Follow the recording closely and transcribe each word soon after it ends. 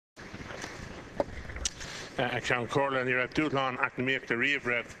Ceann Comhairle ní raibh dúshlán ach na míocht a riamh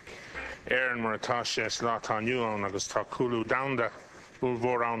raibh Eireann mar atá sé slátá nniuán agus tá cúlú damhanda bhfuil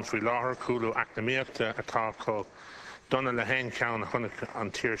mhór ann faoi láthair cúlú ach na míochta atá có donna le haon ceann a chunaic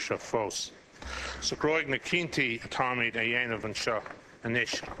an tír seo fós. So gróig na cinntaí atá míad a dhéanamh an seo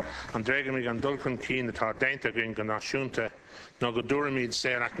anois. An dréigeamh an dulcan cín atá déanta againn go náisiúnta nó go dúramíad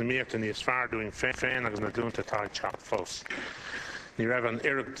séireach na míochta níos fearr dúin féin agus na dúnta tá teach fós. Ní raibh an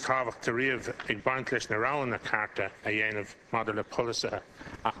iireg tábhacht a riamh ag baint leis na roghan na carta a dhéanamh maidir le polisithe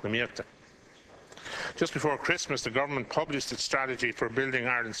ach na míochta. Just before Christmas, the government published its strategy for building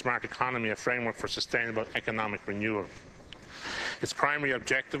Ireland's smart economy, a framework for sustainable economic renewal. Its primary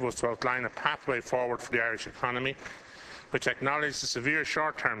objective was to outline a pathway forward for the Irish economy, which acknowledged the severe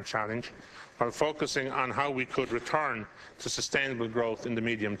short-term challenge while focusing on how we could return to sustainable growth in the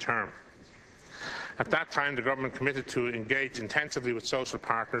medium term. At that time, the government committed to engage intensively with social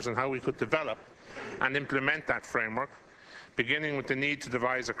partners on how we could develop and implement that framework, beginning with the need to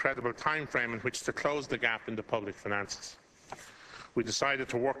devise a credible timeframe in which to close the gap in the public finances. We decided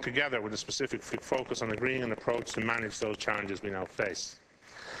to work together with a specific focus on agreeing an approach to manage those challenges we now face.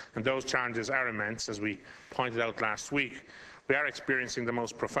 And those challenges are immense, as we pointed out last week. We are experiencing the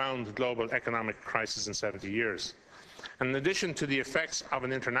most profound global economic crisis in 70 years. And in addition to the effects of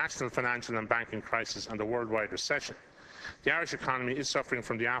an international financial and banking crisis and a worldwide recession, the Irish economy is suffering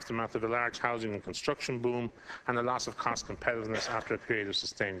from the aftermath of a large housing and construction boom and a loss of cost competitiveness after a period of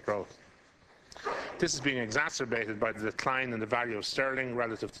sustained growth. This is being exacerbated by the decline in the value of sterling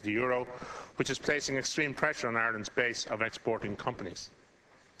relative to the euro, which is placing extreme pressure on Ireland's base of exporting companies.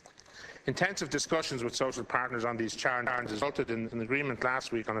 Intensive discussions with social partners on these challenges resulted in an agreement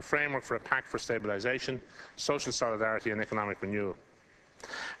last week on a framework for a pact for stabilisation, social solidarity and economic renewal.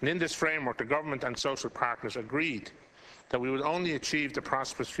 And in this framework, the government and social partners agreed that we will only achieve the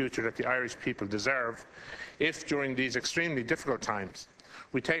prosperous future that the Irish people deserve if, during these extremely difficult times,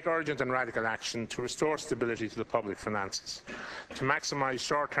 we take urgent and radical action to restore stability to the public finances, to maximise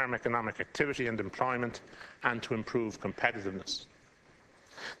short-term economic activity and employment, and to improve competitiveness.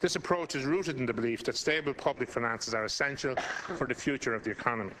 This approach is rooted in the belief that stable public finances are essential for the future of the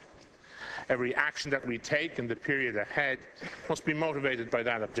economy. Every action that we take in the period ahead must be motivated by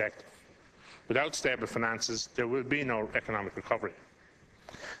that objective. Without stable finances, there will be no economic recovery.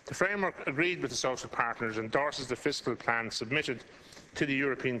 The framework agreed with the social partners endorses the fiscal plan submitted to the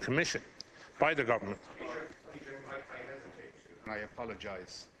European Commission by the government. I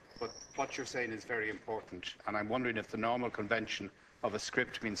apologise, but what you're saying is very important, and I'm wondering if the normal convention of a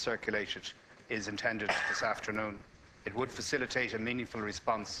script being circulated is intended this afternoon. It would facilitate a meaningful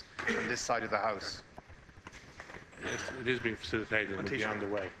response from this side of the House. Yes, it is being facilitated and will be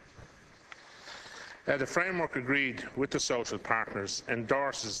underway. The framework agreed with the social partners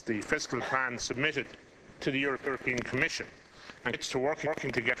endorses the fiscal plan submitted to the European Commission and it's to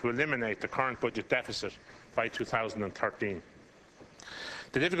working together to eliminate the current budget deficit by 2013.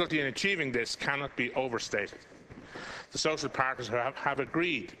 The difficulty in achieving this cannot be overstated. The social partners have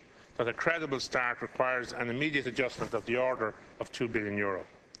agreed that a credible start requires an immediate adjustment of the order of €2 billion.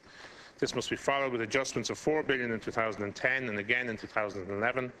 This must be followed with adjustments of €4 billion in 2010 and again in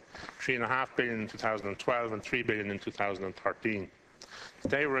 2011, €3.5 billion in 2012 and €3 billion in 2013.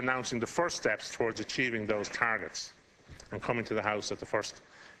 Today we're announcing the first steps towards achieving those targets and coming to the House at the first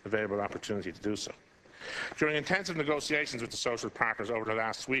available opportunity to do so. During intensive negotiations with the social partners over the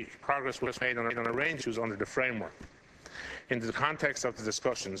last week, progress was made on a range of issues under the framework. In the context of the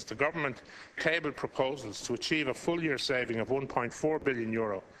discussions, the Government tabled proposals to achieve a full-year saving of €1.4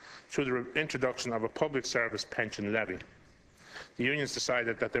 billion through the introduction of a public service pension levy. The unions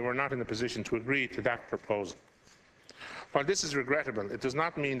decided that they were not in a position to agree to that proposal. While this is regrettable, it does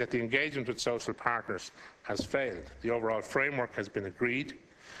not mean that the engagement with social partners has failed. The overall framework has been agreed.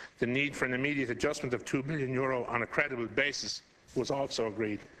 The need for an immediate adjustment of €2 billion on a credible basis was also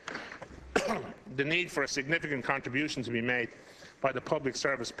agreed. The need for a significant contribution to be made by the public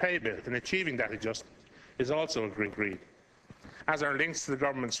service pay bill in achieving that adjustment is also agreed, as are links to the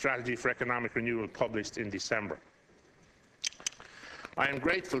government strategy for economic renewal published in December. I am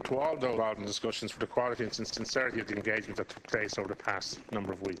grateful to all those involved in discussions for the quality and sincerity of the engagement that took place over the past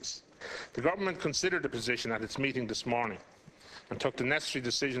number of weeks. The Government considered the position at its meeting this morning and took the necessary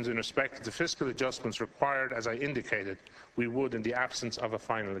decisions in respect to the fiscal adjustments required, as I indicated we would in the absence of a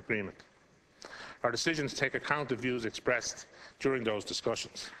final agreement. Our decisions take account of views expressed during those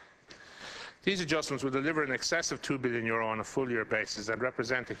discussions. These adjustments will deliver in excess of €2 billion on a full-year basis and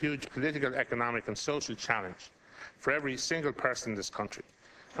represent a huge political, economic and social challenge for every single person in this country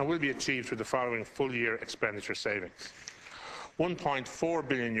and will be achieved through the following full-year expenditure savings. €1.4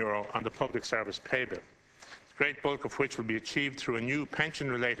 billion on the public service pay bill. great bulk of which will be achieved through a new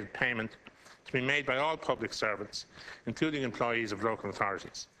pension-related payment to be made by all public servants, including employees of local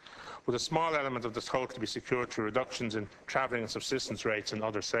authorities, with a small element of the total to be secured through reductions in travelling and subsistence rates and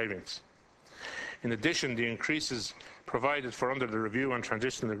other savings. In addition, the increases provided for under the Review and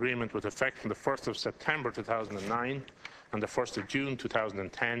Transitional Agreement with effect from the 1st of September 2009 and the 1st of June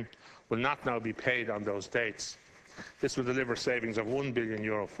 2010 will not now be paid on those dates. This will deliver savings of €1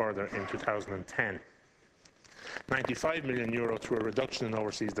 billion further in 2010. €95 million through a reduction in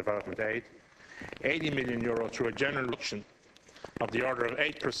overseas development aid, €80 million through a general reduction of the order of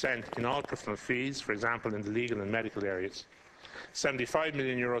 8% in all professional fees, for example in the legal and medical areas, €75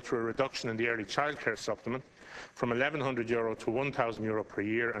 million through a reduction in the early childcare supplement from €1,100 to €1,000 per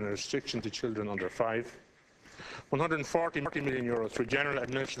year and a restriction to children under 5, €140 million through general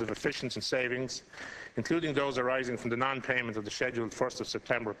administrative efficiency and savings, including those arising from the non-payment of the scheduled 1st of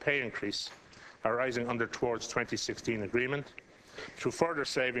September pay increase arising under Towards 2016 agreement, through further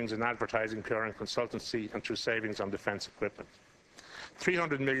savings in advertising, PR and consultancy, and through savings on defence equipment.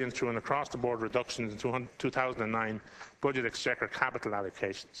 €300 million through an across-the-board reduction in 2009 budget exchequer capital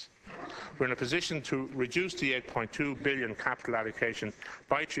allocations. We're in a position to reduce the €8.2 billion capital allocation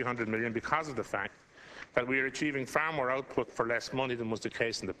by €300 million because of the fact that we are achieving far more output for less money than was the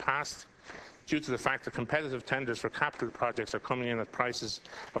case in the past, due to the fact that competitive tenders for capital projects are coming in at prices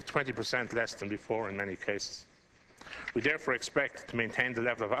of 20% less than before in many cases. We therefore expect to maintain the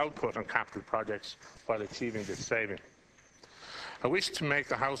level of output on capital projects while achieving this saving. I wish to make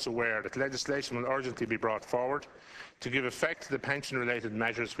the House aware that legislation will urgently be brought forward to give effect to the pension-related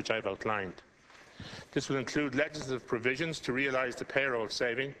measures which I have outlined. This will include legislative provisions to realise the payroll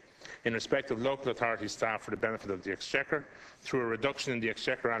saving in respect of local authority staff for the benefit of the Exchequer through a reduction in the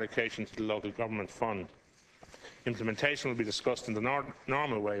Exchequer allocation to the local government fund. Implementation will be discussed in the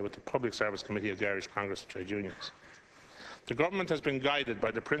normal way with the Public Service Committee of the Irish Congress of Trade Unions. The Government has been guided by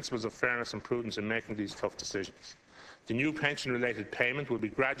the principles of fairness and prudence in making these tough decisions. The new pension-related payment will be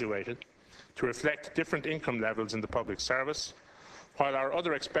graduated to reflect different income levels in the public service, while our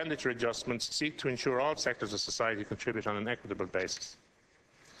other expenditure adjustments seek to ensure all sectors of society contribute on an equitable basis.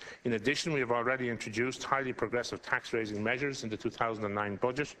 In addition, we have already introduced highly progressive tax-raising measures in the 2009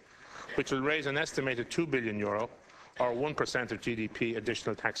 budget, which will raise an estimated €2 billion, or 1% of GDP,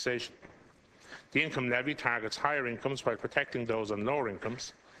 additional taxation. The income levy targets higher incomes while protecting those on lower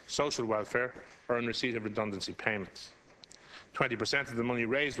incomes, social welfare, or in receipt of redundancy payments. 20% of the money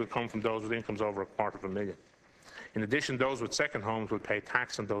raised will come from those with incomes over $250,000. In addition, those with second homes will pay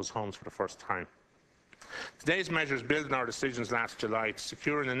tax on those homes for the first time. Today's measures build on our decisions last July to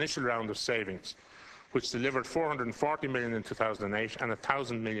secure an initial round of savings, which delivered €440 million in 2008 and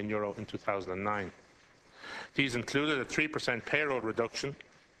 €1,000 million in 2009. These included a 3% payroll reduction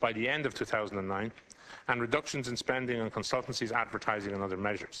by the end of 2009 and reductions in spending on consultancies, advertising and other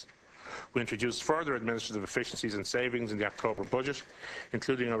measures. We introduced further administrative efficiencies and savings in the October budget,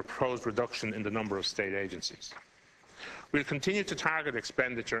 including a proposed reduction in the number of state agencies. We will continue to target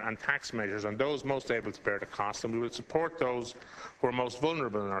expenditure and tax measures on those most able to bear the cost, and we will support those who are most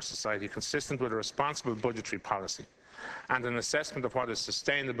vulnerable in our society, consistent with a responsible budgetary policy and an assessment of what is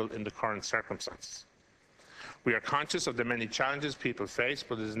sustainable in the current circumstances. We are conscious of the many challenges people face,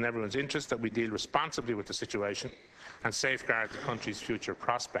 but it is in everyone's interest that we deal responsibly with the situation and safeguard the country's future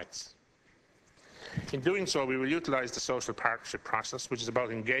prospects. In doing so, we will utilise the social partnership process, which is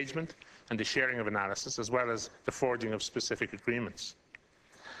about engagement and the sharing of analysis, as well as the forging of specific agreements.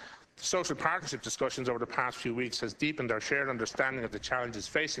 The social partnership discussions over the past few weeks has deepened our shared understanding of the challenges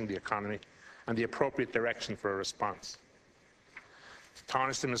facing the economy and the appropriate direction for a response. The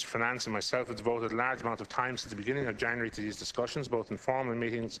Taoiseach, Minister for Finance and myself have devoted a large amount of time since the beginning of January to these discussions, both in formal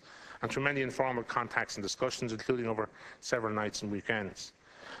meetings and through many informal contacts and discussions, including over several nights and weekends.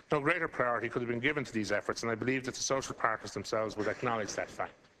 No greater priority could have been given to these efforts, and I believe that the social partners themselves would acknowledge that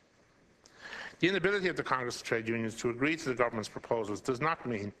fact. The inability of the Congress of Trade Unions to agree to the Government's proposals does not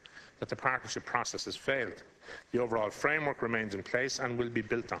mean that the partnership process has failed. The overall framework remains in place and will be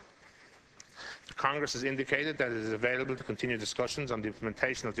built on. The Congress has indicated that it is available to continue discussions on the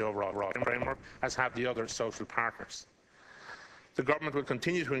implementation of the overall framework, as have the other social partners. The Government will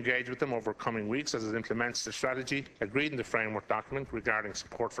continue to engage with them over coming weeks as it implements the strategy agreed in the framework document regarding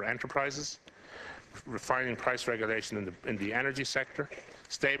support for enterprises, refining price regulation in the energy sector,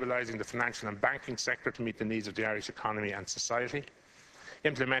 stabilising the financial and banking sector to meet the needs of the Irish economy and society,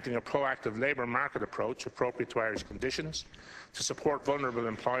 implementing a proactive labour market approach appropriate to Irish conditions to support vulnerable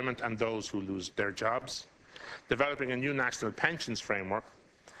employment and those who lose their jobs, developing a new national pensions framework,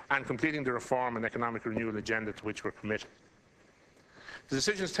 and completing the reform and economic renewal agenda to which we're committed. The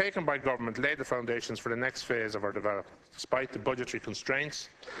decisions taken by government lay the foundations for the next phase of our development. Despite the budgetary constraints,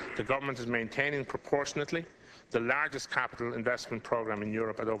 the government is maintaining proportionately the largest capital investment programme in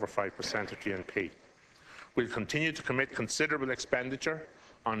Europe at over 5% of GNP. We will continue to commit considerable expenditure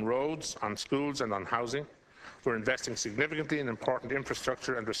on roads, on schools and on housing. We are investing significantly in important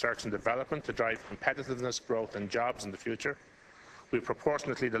infrastructure and research and development to drive competitiveness, growth and jobs in the future. We have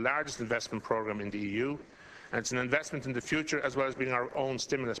proportionately the largest investment programme in the EU, and it's an investment in the future as well as being our own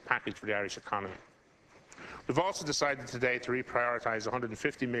stimulus package for the Irish economy. We've also decided today to reprioritise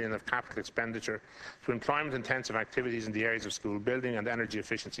 150 million of capital expenditure to employment-intensive activities in the areas of school building and energy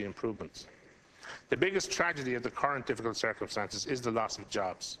efficiency improvements. The biggest tragedy of the current difficult circumstances is the loss of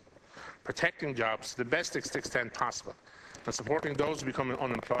jobs. Protecting jobs to the best extent possible and supporting those who become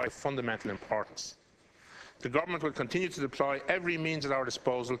unemployed is of fundamental importance. The government will continue to deploy every means at our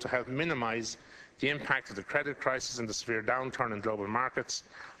disposal to help minimise the impact of the credit crisis and the severe downturn in global markets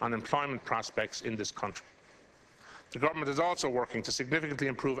on employment prospects in this country. The government is also working to significantly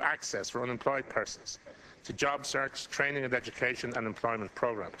improve access for unemployed persons to job search, training and education and employment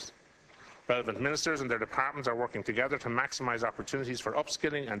programmes. Relevant ministers and their departments are working together to maximise opportunities for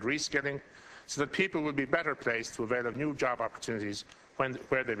upskilling and reskilling so that people will be better placed to avail of new job opportunities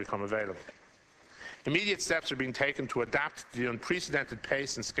where they become available. Immediate steps are being taken to adapt to the unprecedented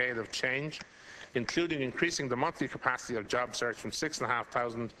pace and scale of change, including increasing the monthly capacity of job search from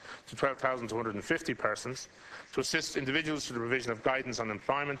 6,500 to 12,250 persons to assist individuals through the provision of guidance on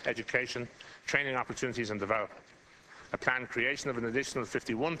employment, education, training opportunities and development. A planned creation of an additional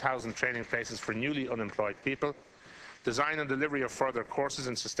 51,000 training places for newly unemployed people, design and delivery of further courses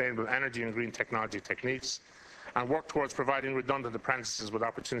in sustainable energy and green technology techniques, and work towards providing redundant apprentices with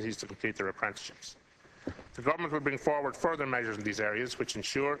opportunities to complete their apprenticeships. The government will bring forward further measures in these areas which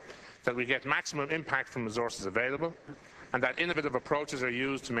ensure that we get maximum impact from resources available and that innovative approaches are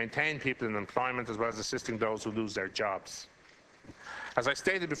used to maintain people in employment as well as assisting those who lose their jobs. As I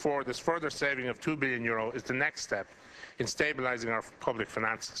stated before, this further saving of €2 billion is the next step in stabilising our public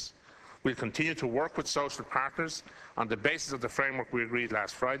finances. We will continue to work with social partners on the basis of the framework we agreed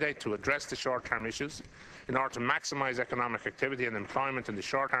last Friday to address the short-term issues in order to maximise economic activity and employment in the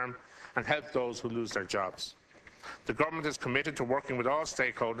short term and help those who lose their jobs. The government is committed to working with all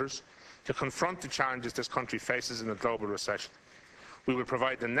stakeholders to confront the challenges this country faces in a global recession. We will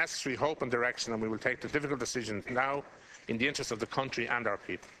provide the necessary hope and direction, and we will take the difficult decisions now in the interest of the country and our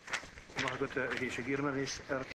people.